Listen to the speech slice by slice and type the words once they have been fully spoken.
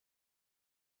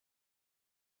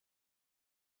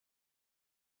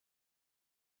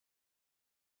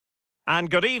And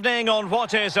good evening on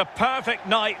what is a perfect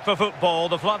night for football.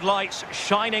 The floodlights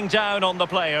shining down on the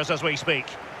players as we speak.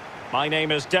 My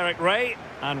name is Derek Ray,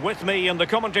 and with me in the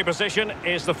commentary position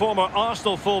is the former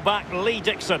Arsenal fullback Lee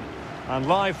Dixon. And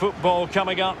live football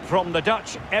coming up from the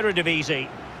Dutch Eredivisie.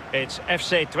 It's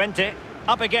FC Twente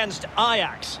up against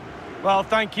Ajax. Well,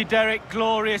 thank you, Derek.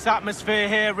 Glorious atmosphere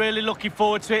here. Really looking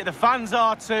forward to it. The fans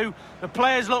are too. The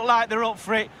players look like they're up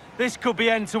for it. This could be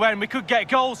end-to-end. We could get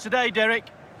goals today, Derek.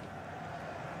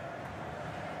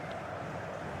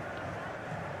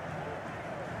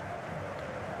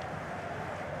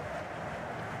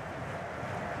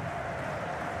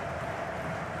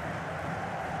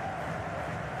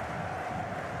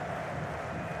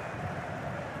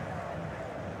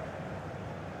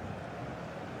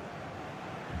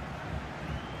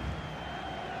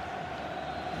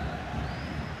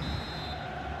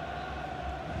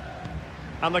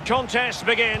 And the contest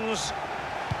begins.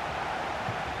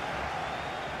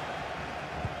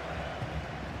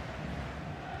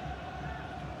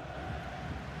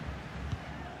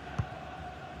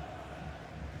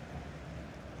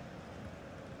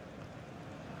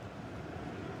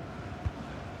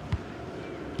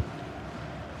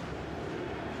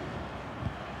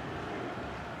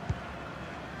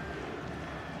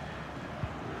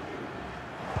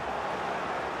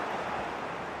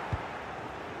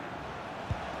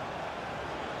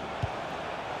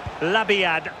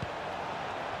 Labiad.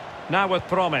 Now with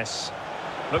promise.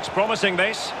 Looks promising,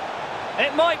 this.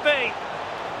 It might be.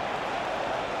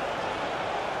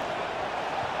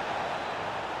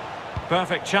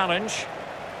 Perfect challenge.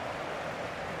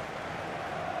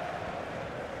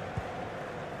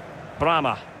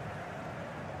 Brahma.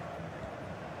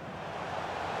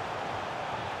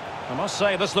 I must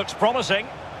say, this looks promising.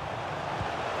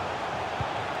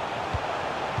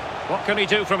 What can he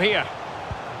do from here?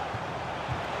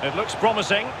 It looks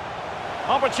promising.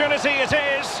 Opportunity it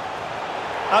is.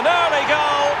 An early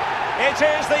goal. It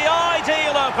is the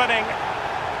ideal opening.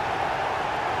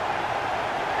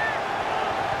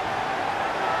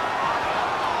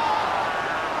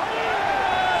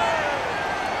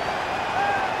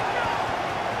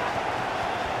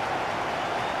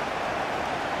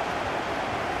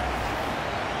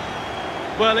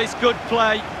 Well, it's good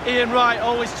play. Ian Wright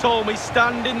always told me,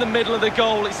 stand in the middle of the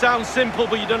goal. It sounds simple,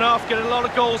 but you don't have to get a lot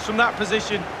of goals from that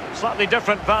position. Slightly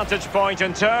different vantage point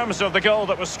in terms of the goal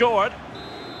that was scored.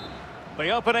 The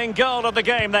opening goal of the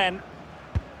game then.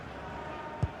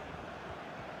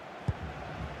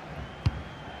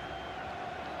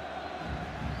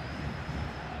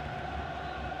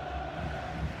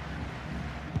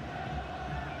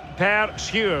 Per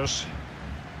Schuurs.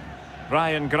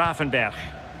 Ryan Gravenberg.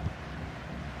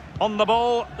 On the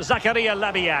ball, Zakaria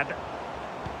Labiad.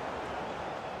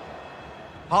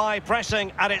 High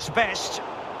pressing at its best.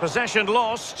 Possession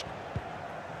lost.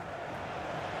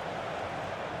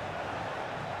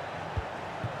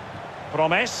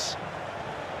 Promise.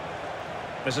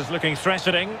 This is looking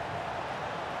threatening.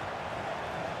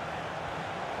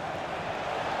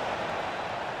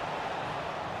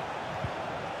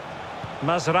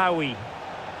 Mazraoui.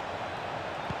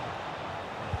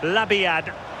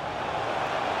 Labiad.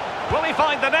 Will he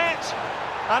find the net?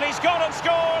 And he's gone and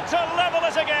scored to level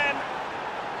it again.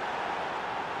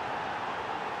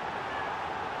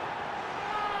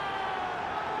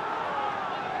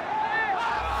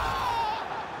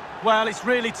 Well, it's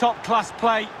really top-class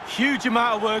play. Huge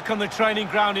amount of work on the training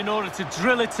ground in order to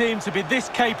drill a team to be this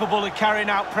capable of carrying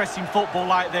out pressing football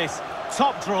like this.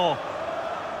 Top draw.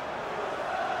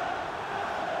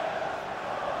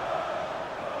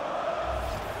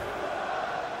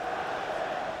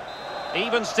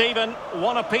 Even Steven,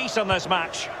 one apiece in this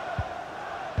match.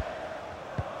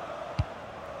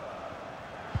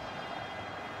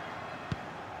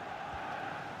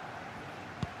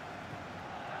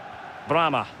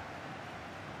 Brahma.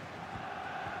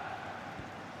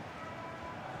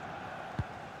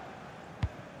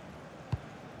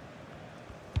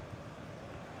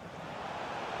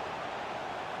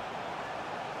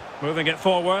 Moving it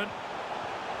forward.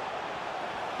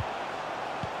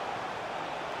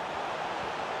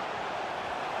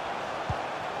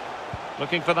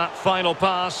 Looking for that final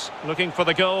pass, looking for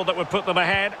the goal that would put them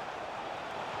ahead.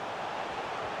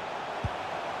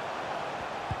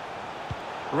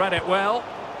 Read it well.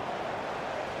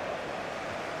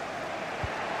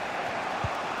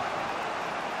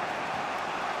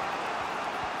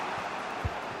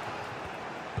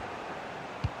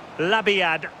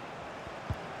 Labiad.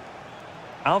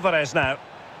 Alvarez now.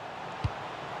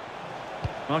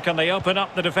 Well, can they open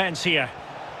up the defence here?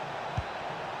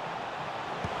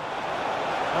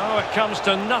 Oh, it comes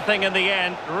to nothing in the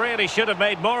end. Really should have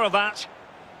made more of that.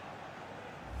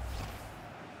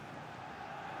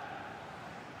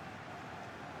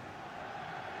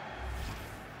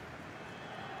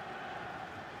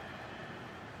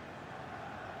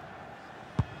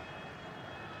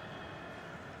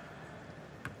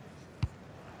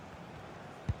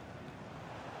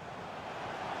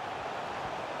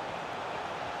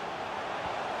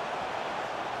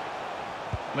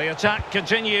 The attack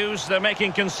continues. They're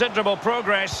making considerable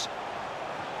progress.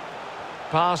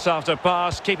 Pass after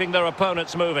pass, keeping their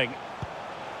opponents moving.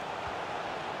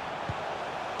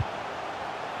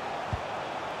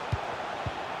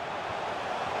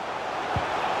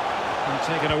 And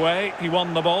taken away. He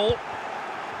won the ball.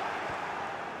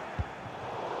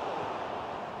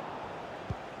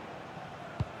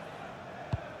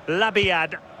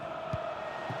 Labiad.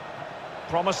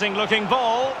 Promising looking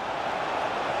ball.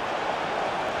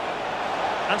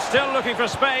 And still looking for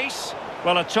space.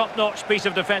 Well, a top-notch piece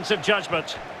of defensive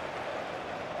judgment.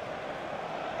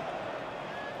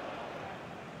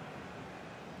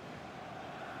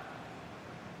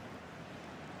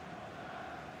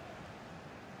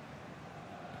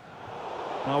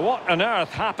 Now, what on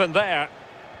earth happened there?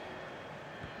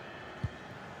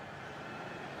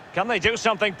 Can they do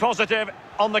something positive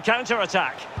on the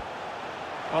counter-attack?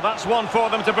 Well, that's one for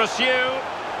them to pursue.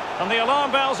 And the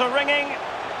alarm bells are ringing.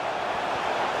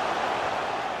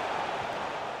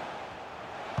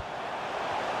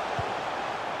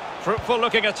 Fruitful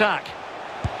looking attack.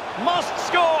 Must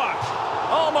score!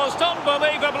 Almost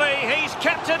unbelievably, he's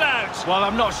kept it out. Well,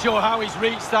 I'm not sure how he's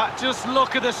reached that. Just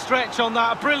look at the stretch on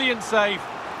that. A brilliant save.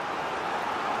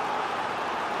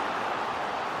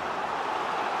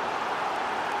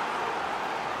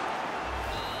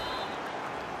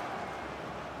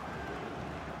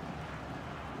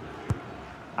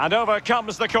 And over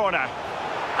comes the corner.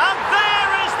 And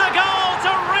there is the goal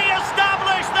to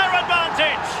re-establish their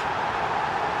advantage.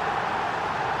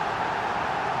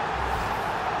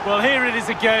 Well, here it is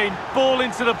again. Ball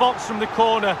into the box from the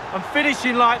corner. And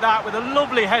finishing like that with a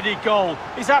lovely headed goal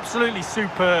is absolutely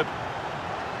superb.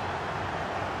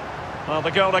 Well, the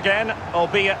goal again,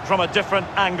 albeit from a different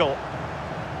angle.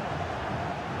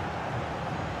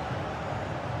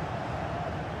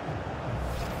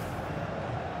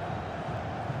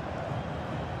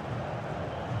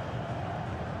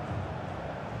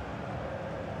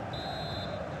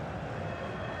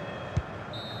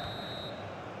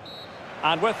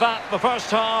 And with that, the first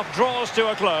half draws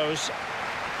to a close.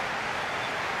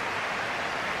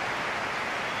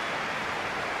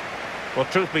 Well,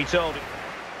 truth be told,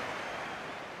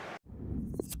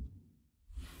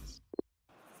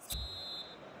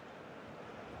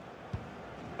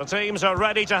 the teams are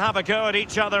ready to have a go at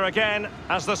each other again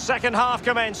as the second half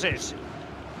commences.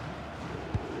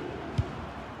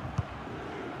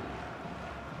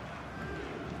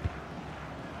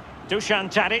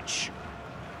 Dusan Tadic.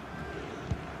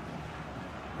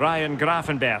 Ryan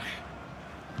Gravenberch.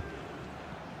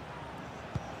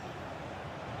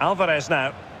 Alvarez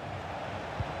now.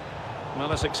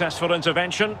 Well, a successful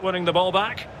intervention, winning the ball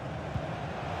back.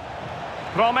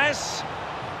 Promes.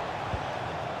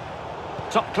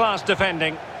 Top-class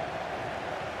defending.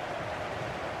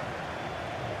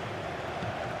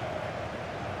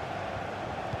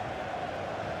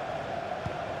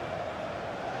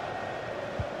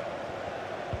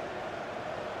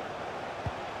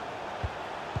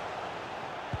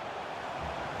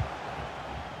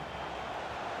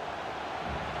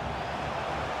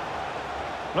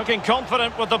 Looking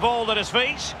confident with the ball at his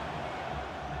feet.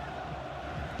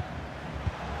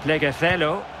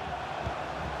 Pleguecello.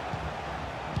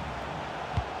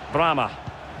 Brahma.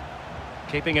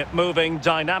 Keeping it moving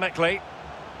dynamically.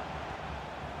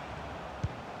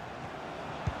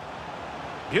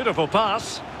 Beautiful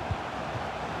pass.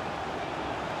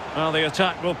 Well, the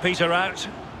attack will peter out.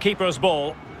 Keeper's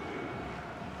ball.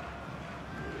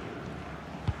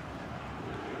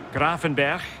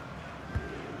 Gravenberch.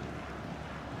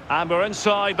 And we're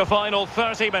inside the final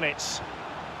 30 minutes.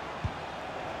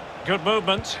 Good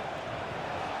movement.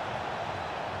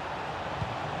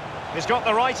 He's got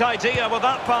the right idea with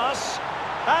that pass.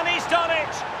 And he's done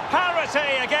it!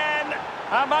 Parity again!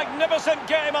 A magnificent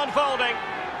game unfolding.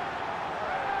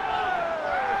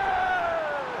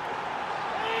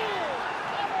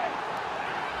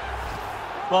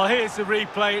 Well, here's the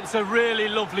replay. It's a really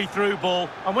lovely through ball.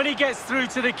 And when he gets through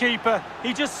to the keeper,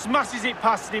 he just smashes it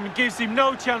past him and gives him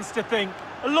no chance to think.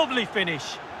 A lovely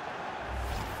finish.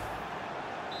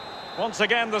 Once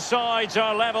again, the sides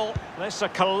are level. This is a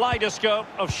kaleidoscope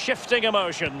of shifting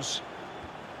emotions.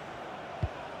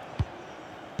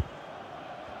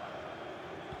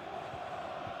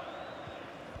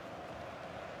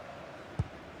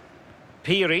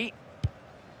 Piri.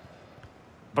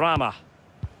 Brahma.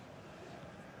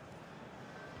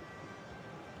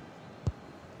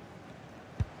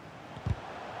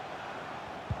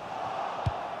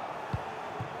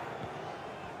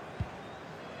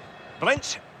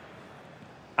 Blint.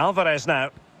 Alvarez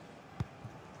now.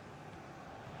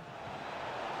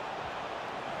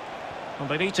 Well,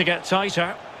 they need to get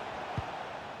tighter.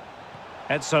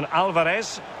 Edson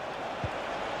Alvarez.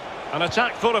 An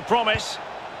attack full of promise.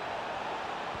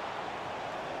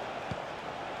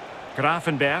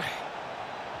 Grafenberg.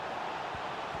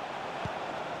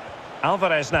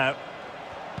 Alvarez now.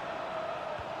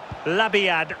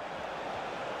 Labiad.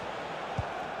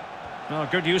 Oh,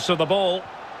 good use of the ball.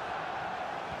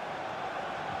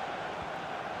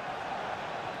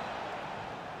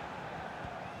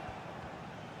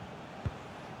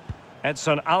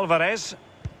 Edson Alvarez.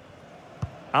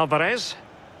 Alvarez.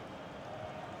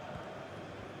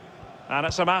 And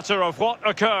it's a matter of what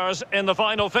occurs in the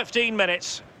final 15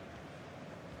 minutes.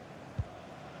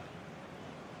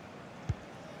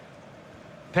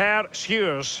 Per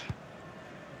Schures.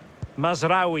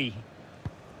 Mazraoui.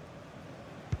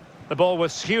 The ball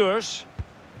with Schures.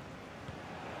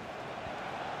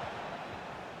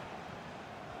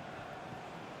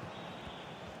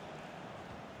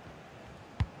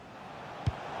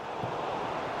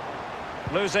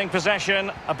 Losing possession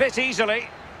a bit easily.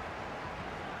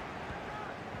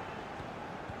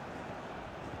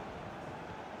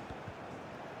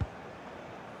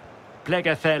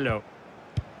 Plegathello.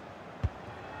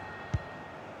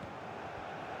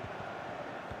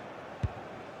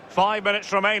 Five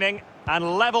minutes remaining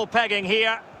and level pegging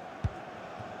here.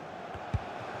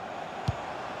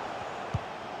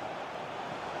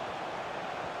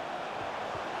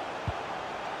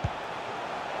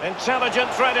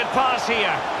 Intelligent threaded pass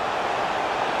here.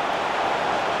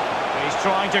 He's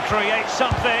trying to create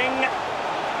something.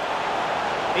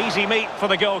 Easy meat for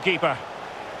the goalkeeper.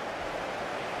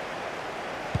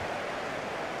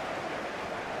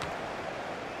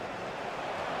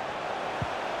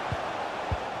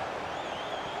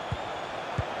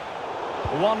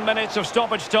 One minute of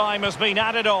stoppage time has been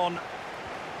added on.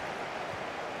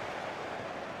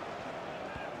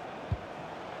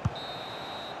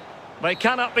 They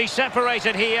cannot be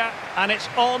separated here, and it's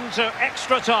on to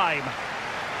extra time.